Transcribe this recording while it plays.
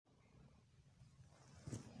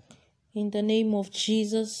In the name of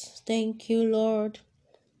Jesus, thank you, Lord.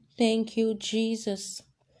 Thank you, Jesus.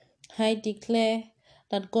 I declare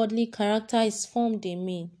that godly character is formed in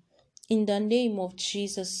me. In the name of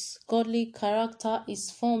Jesus, godly character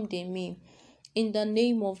is formed in me. In the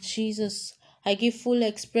name of Jesus, I give full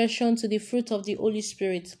expression to the fruit of the Holy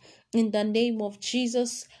Spirit. In the name of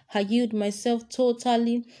Jesus, I yield myself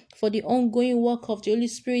totally for the ongoing work of the Holy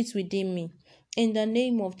Spirit within me. In the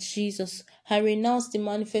name of Jesus, I renounce the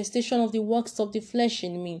manifestation of the works of the flesh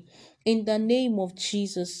in me. In the name of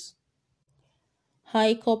Jesus,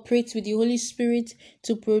 I cooperate with the Holy Spirit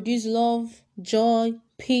to produce love, joy,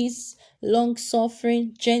 peace, long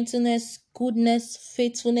suffering, gentleness, goodness,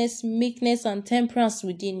 faithfulness, meekness, and temperance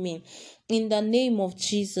within me. In the name of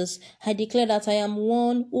Jesus, I declare that I am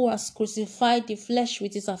one who has crucified the flesh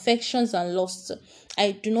with its affections and lusts.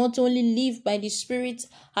 I do not only live by the Spirit,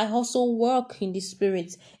 I also work in the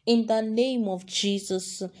Spirit. In the name of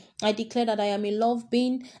Jesus, I declare that I am a love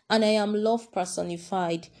being and I am love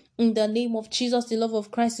personified. In the name of Jesus, the love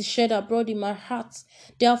of Christ is shed abroad in my heart.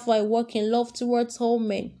 Therefore, I walk in love towards all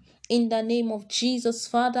men. In the name of Jesus,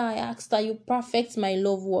 Father, I ask that you perfect my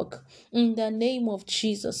love work. In the name of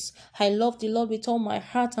Jesus, I love the Lord with all my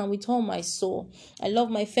heart and with all my soul. I love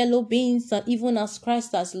my fellow beings, and even as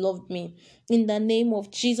Christ has loved me. In the name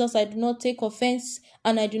of Jesus, I do not take offense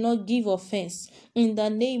and I do not give offense. In the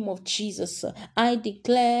name of Jesus, I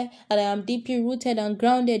declare that I am deeply rooted and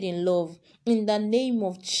grounded in love. In the name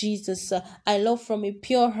of Jesus, I love from a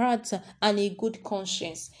pure heart and a good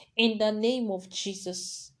conscience. In the name of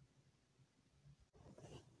Jesus.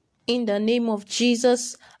 In the name of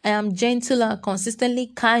Jesus, I am gentle and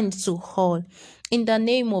consistently kind to all. In the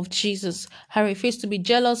name of Jesus, I refuse to be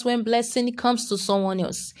jealous when blessing comes to someone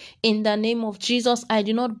else. In the name of Jesus, I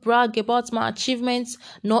do not brag about my achievements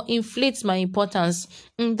nor inflate my importance.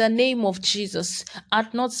 In the name of Jesus, I do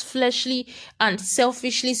not fleshly and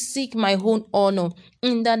selfishly seek my own honor.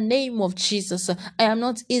 In the name of Jesus, I am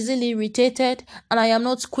not easily irritated and I am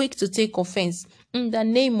not quick to take offense. In the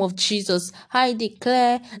name of Jesus, I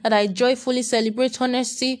declare that I joyfully celebrate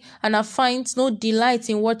honesty and I find no delight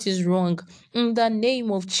in what is wrong. In the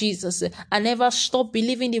name of Jesus, I never stop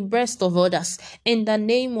believing the best of others. In the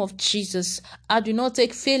name of Jesus, I do not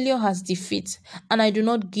take failure as defeat and I do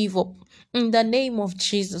not give up. In the name of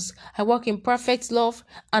Jesus, I walk in perfect love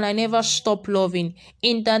and I never stop loving.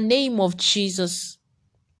 In the name of Jesus.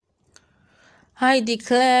 I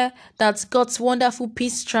declare that God's wonderful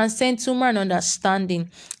peace transcends human understanding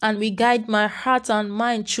and will guide my heart and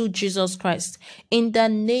mind through Jesus Christ. In the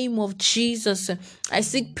name of Jesus, I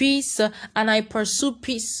seek peace and I pursue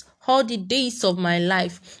peace all the days of my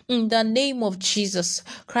life. In the name of Jesus,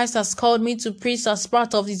 Christ has called me to preach as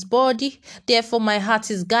part of his body. Therefore, my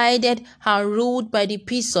heart is guided and ruled by the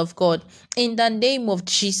peace of God. In the name of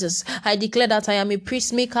Jesus, I declare that I am a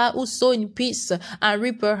peacemaker who sow in peace and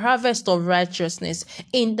reap a harvest of righteousness.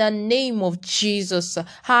 In the name of Jesus,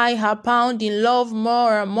 I abound in love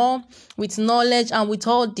more and more, with knowledge and with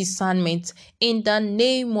all discernment. In the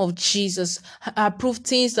name of Jesus, I approve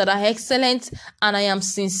things that are excellent and I am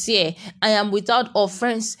sincere. I am without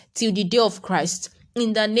offense till the day of Christ.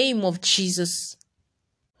 In the name of Jesus.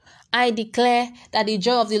 I declare that the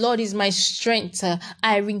joy of the Lord is my strength.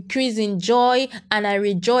 I increase in joy and I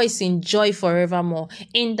rejoice in joy forevermore.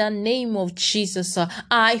 In the name of Jesus,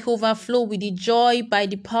 I overflow with the joy by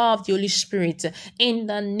the power of the Holy Spirit. In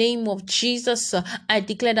the name of Jesus, I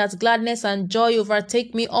declare that gladness and joy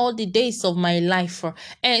overtake me all the days of my life.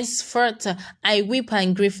 Henceforth, I weep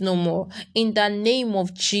and grieve no more. In the name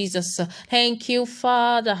of Jesus, thank you,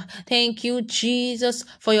 Father. Thank you, Jesus,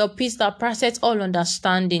 for your peace that passeth all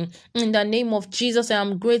understanding. In the name of Jesus, I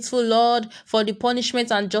am grateful, Lord, for the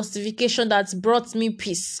punishment and justification that brought me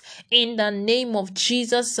peace. In the name of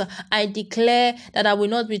Jesus, I declare that I will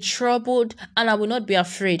not be troubled and I will not be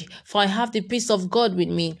afraid, for I have the peace of God with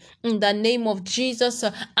me. In the name of Jesus,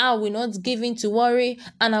 I will not give in to worry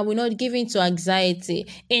and I will not give in to anxiety.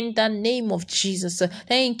 In the name of Jesus,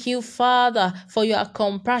 thank you, Father, for you are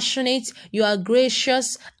compassionate, you are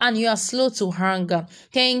gracious, and you are slow to anger.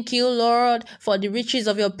 Thank you, Lord, for the riches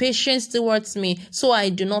of your patience towards me, so I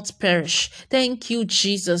do not perish. Thank you,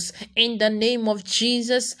 Jesus. In the name of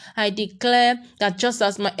Jesus, I declare that just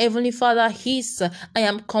as my Heavenly Father is, I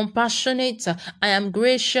am compassionate, I am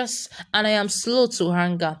gracious, and I am slow to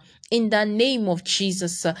anger. In the name of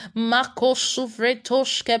Jesus, in the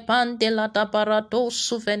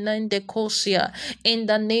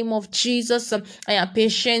name of Jesus, I am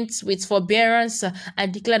patient with forbearance. I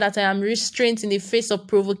declare that I am restrained in the face of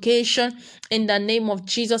provocation. In the name of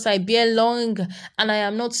Jesus, I bear long and I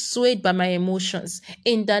am not swayed by my emotions.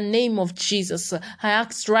 In the name of Jesus, I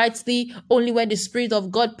act rightly only when the Spirit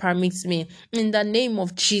of God permits me. In the name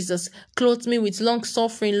of Jesus, clothe me with long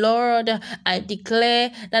suffering, Lord. I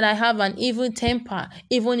declare that I have an evil temper,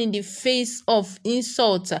 even in the face of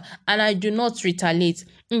insult, and I do not retaliate.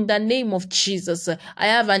 In the name of Jesus, I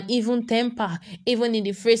have an even temper, even in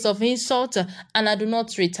the face of insult, and I do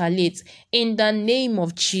not retaliate. In the name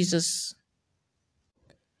of Jesus.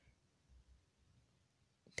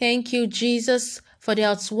 Thank you, Jesus, for the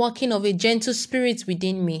outworking of a gentle spirit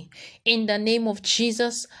within me. In the name of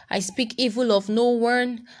Jesus, I speak evil of no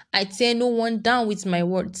one. I tear no one down with my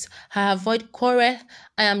words. I avoid quarrel.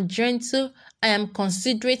 I am gentle. I am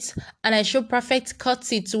considerate, and I show perfect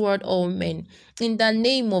courtesy toward all men. In the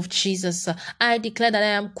name of Jesus, I declare that I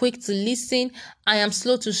am quick to listen, I am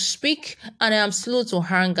slow to speak, and I am slow to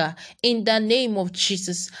anger. In the name of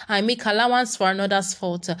Jesus, I make allowance for another's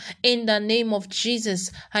fault. In the name of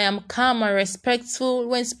Jesus, I am calm and respectful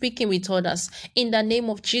when speaking with others. In the name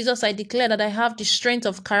of Jesus, I declare that I have the strength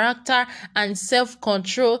of character and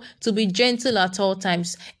self-control to be gentle at all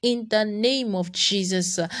times. In the name of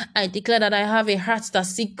Jesus, I declare that I have a heart that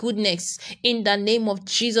seeks goodness. In the name of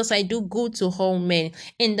Jesus, I do good to all men.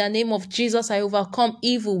 In the name of Jesus, I overcome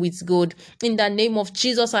evil with good. In the name of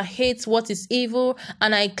Jesus, I hate what is evil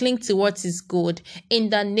and I cling to what is good. In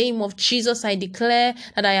the name of Jesus, I declare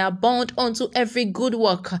that I abound unto every good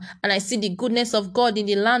work and I see the goodness of God in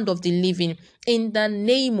the land of the living. In the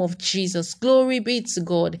name of Jesus, glory be to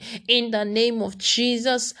God. In the name of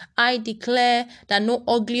Jesus, I declare that no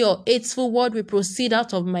ugly or hateful word will proceed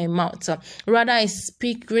out of my mouth. Rather, I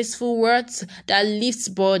speak graceful words that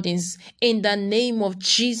lift burdens. In the name of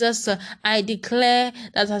Jesus, I declare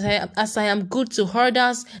that as I am good to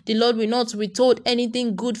others, the Lord will not withhold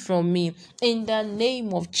anything good from me. In the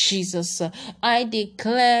name of Jesus, I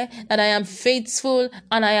declare that I am faithful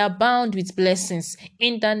and I abound with blessings.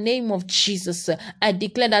 In the name of Jesus, I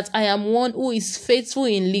declare that I am one who is faithful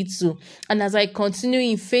in little, and as I continue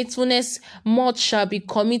in faithfulness, much shall be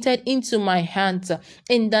committed into my hands.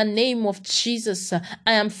 In the name of Jesus,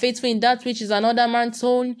 I am faithful in that which is another man's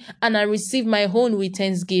own, and I receive my own with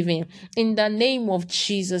thanksgiving. In the name of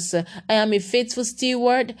Jesus, I am a faithful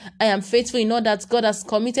steward. I am faithful in all that God has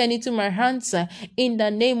committed into my hands. In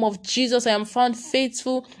the name of Jesus, I am found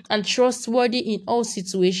faithful and trustworthy in all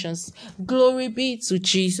situations. Glory be to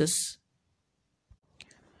Jesus.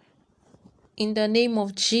 In the name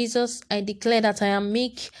of Jesus, I declare that I am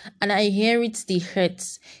meek and I inherit the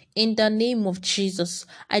earth. In the name of Jesus,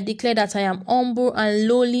 I declare that I am humble and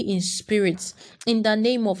lowly in spirit. In the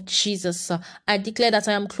name of Jesus, I declare that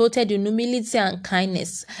I am clothed in humility and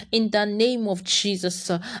kindness. In the name of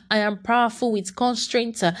Jesus, I am powerful with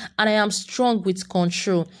constraint and I am strong with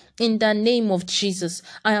control. In the name of Jesus,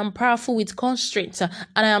 I am powerful with constraint and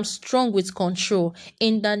I am strong with control.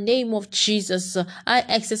 In the name of Jesus, I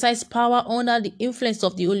exercise power under the influence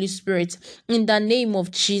of the Holy Spirit. In the name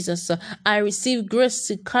of Jesus, I receive grace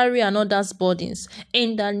to carry another's burdens.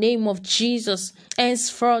 In the name of Jesus,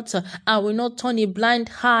 henceforth, I will not turn a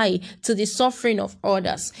blind eye to the suffering of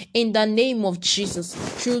others. In the name of Jesus,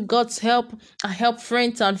 through God's help, I help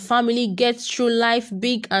friends and family get through life,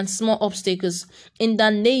 big and small obstacles. In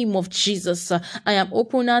the name of Jesus, I am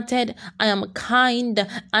open-hearted, I am kind,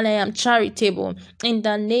 and I am charitable. In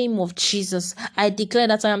the name of Jesus, I declare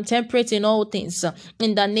that I am temperate in all things.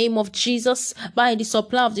 In the name of Jesus, by the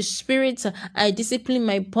supply of the Spirit, I discipline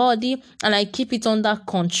my body and I keep it under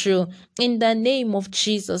control. In the name of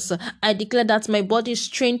Jesus, I declare that my body is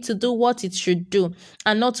trained to do what it should do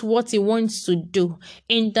and not what it wants to do.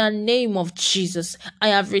 In the name of Jesus, I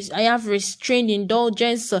have restrained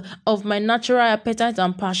indulgence of my natural appetite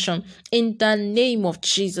and passion. In the name of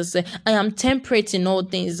Jesus, I am temperate in all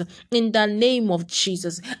things. In the name of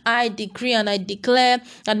Jesus, I decree and I declare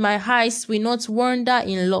that my eyes will not wander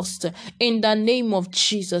in lust. In the name of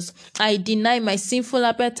Jesus, I deny my sinful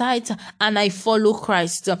appetite and I follow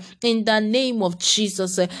Christ. In the name of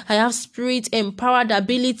Jesus, I have spirit-empowered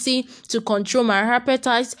ability to control my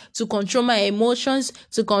appetites, to control my emotions,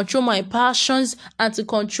 to control my passions, and to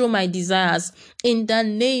control my desires. In the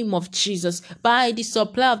name of Jesus, by the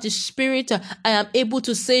supply of the Spirit, I am able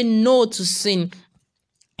to say no to sin.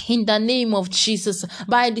 In the name of Jesus,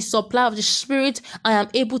 by the supply of the Spirit, I am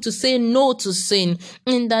able to say no to sin.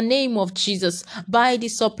 In the name of Jesus, by the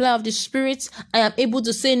supply of the Spirit, I am able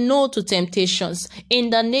to say no to temptations. In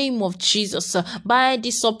the name of Jesus, by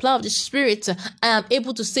the supply of the Spirit, I am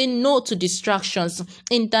able to say no to distractions.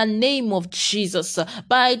 In the name of Jesus,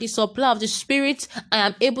 by the supply of the Spirit, I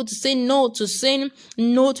am able to say no to sin,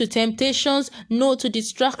 no to temptations, no to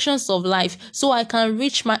distractions of life, so I can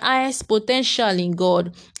reach my highest potential in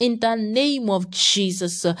God. In the name of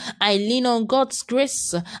Jesus, I lean on God's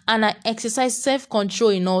grace and I exercise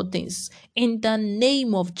self-control in all things. In the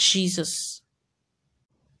name of Jesus.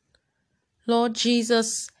 Lord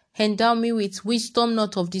Jesus, endow me with wisdom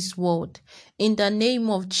not of this world. In the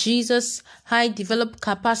name of Jesus, I develop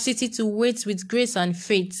capacity to wait with grace and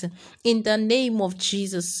faith. In the name of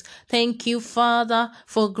Jesus, thank you, Father,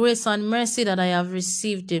 for grace and mercy that I have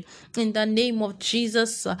received. In the name of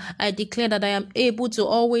Jesus, I declare that I am able to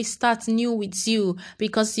always start new with you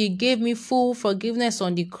because you gave me full forgiveness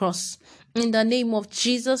on the cross. In the name of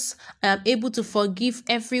Jesus, I am able to forgive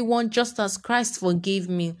everyone just as Christ forgave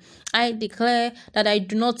me. I declare that I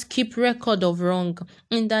do not keep record of wrong.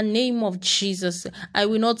 In the name of Jesus, I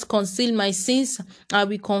will not conceal my sins. I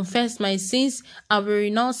will confess my sins. I will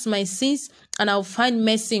renounce my sins. And I will find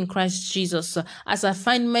mercy in Christ Jesus. As I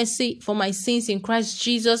find mercy for my sins in Christ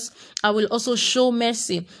Jesus, I will also show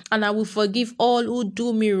mercy and I will forgive all who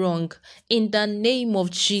do me wrong. In the name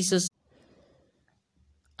of Jesus.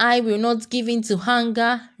 I will not give in to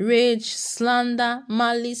anger, rage, slander,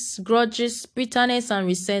 malice, grudges, bitterness, and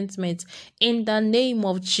resentment. In the name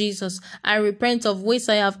of Jesus, I repent of ways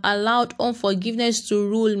I have allowed unforgiveness to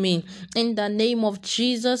rule me. In the name of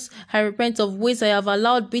Jesus, I repent of ways I have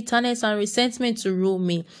allowed bitterness and resentment to rule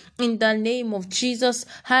me. In the name of Jesus,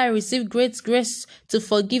 I receive great grace to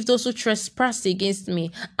forgive those who trespass against me.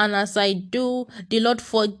 And as I do, the Lord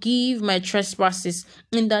forgive my trespasses.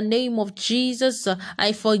 In the name of Jesus,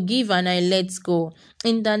 I forgive and I let go.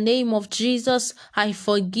 In the name of Jesus, I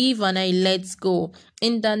forgive and I let go.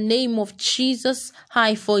 In the name of Jesus,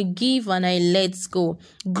 I forgive and I let go.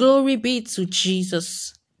 Glory be to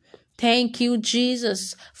Jesus. Thank you,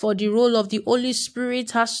 Jesus, for the role of the Holy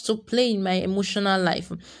Spirit has to play in my emotional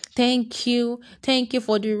life. Thank you. Thank you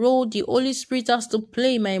for the role the Holy Spirit has to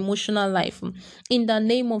play in my emotional life. In the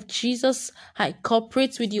name of Jesus, I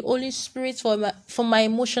cooperate with the Holy Spirit for my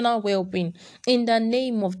emotional well-being. In the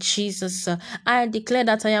name of Jesus, I declare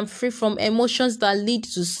that I am free from emotions that lead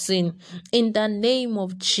to sin. In the name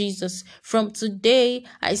of Jesus, from today,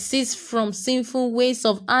 I cease from sinful ways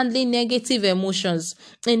of handling negative emotions.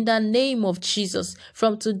 In the name of Jesus,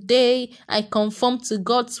 from today, I conform to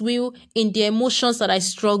God's will in the emotions that I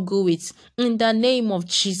struggle with. In the name of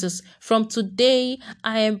Jesus, from today,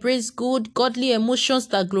 I embrace good, godly emotions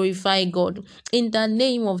that glorify God. In the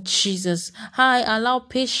name of Jesus, I allow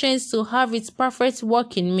patience to have its perfect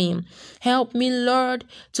work in me. Help me, Lord,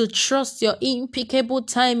 to trust your impeccable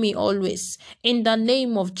timing always. In the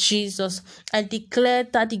name of Jesus, I declare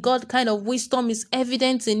that the God kind of wisdom is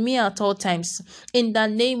evident in me at all times. In the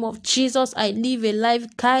name of Jesus, I live a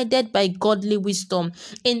life guided by godly wisdom.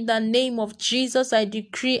 In the name of Jesus, I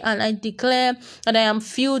decree and I declare that I am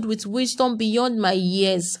filled with wisdom beyond my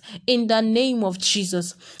years. In the name of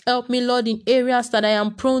Jesus, help me, Lord, in areas that I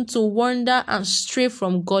am prone to wander and stray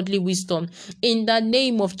from godly wisdom. In the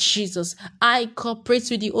name of Jesus, I cooperate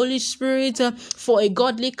with the Holy Spirit for a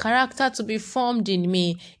godly character to be formed in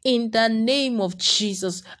me. In the name of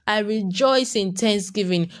Jesus, I rejoice in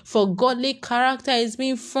thanksgiving for godly character is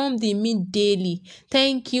being formed in me daily.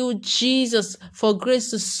 Thank you, Jesus, for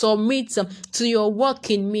grace to submit to your work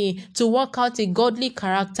in me, to work out a godly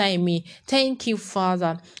character in me. Thank you,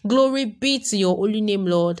 Father. Glory be to your holy name,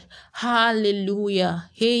 Lord. Hallelujah.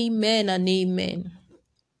 Amen and amen.